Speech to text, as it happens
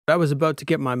I was about to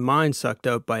get my mind sucked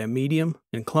out by a medium,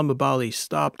 and Clumbabali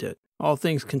stopped it. All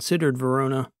things considered,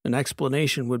 Verona, an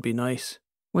explanation would be nice.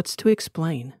 What's to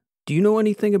explain? Do you know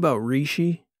anything about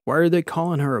Rishi? Why are they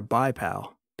calling her a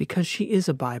bipal? Because she is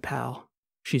a bipal.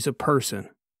 She's a person.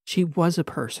 She was a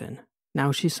person.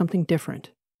 Now she's something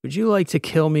different. Would you like to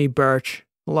kill me, Birch?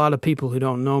 A lot of people who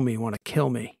don't know me want to kill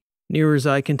me. Near as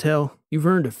I can tell, you've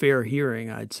earned a fair hearing,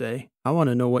 I'd say. I want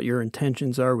to know what your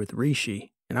intentions are with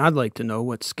Rishi, and I'd like to know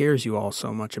what scares you all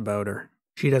so much about her.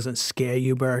 She doesn't scare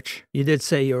you, Birch. You did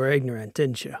say you were ignorant,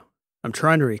 didn't you? I'm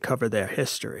trying to recover their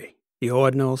history. The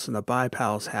Ordinals and the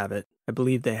Bipals have it. I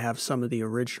believe they have some of the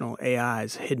original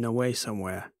AIs hidden away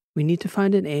somewhere. We need to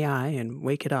find an AI and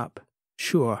wake it up.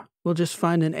 Sure, we'll just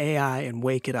find an AI and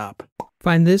wake it up.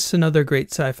 Find this and other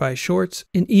great sci-fi shorts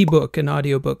in ebook and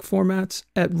audiobook formats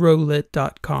at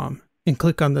rowelit.com and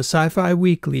click on the Sci-Fi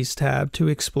Weeklies tab to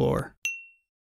explore.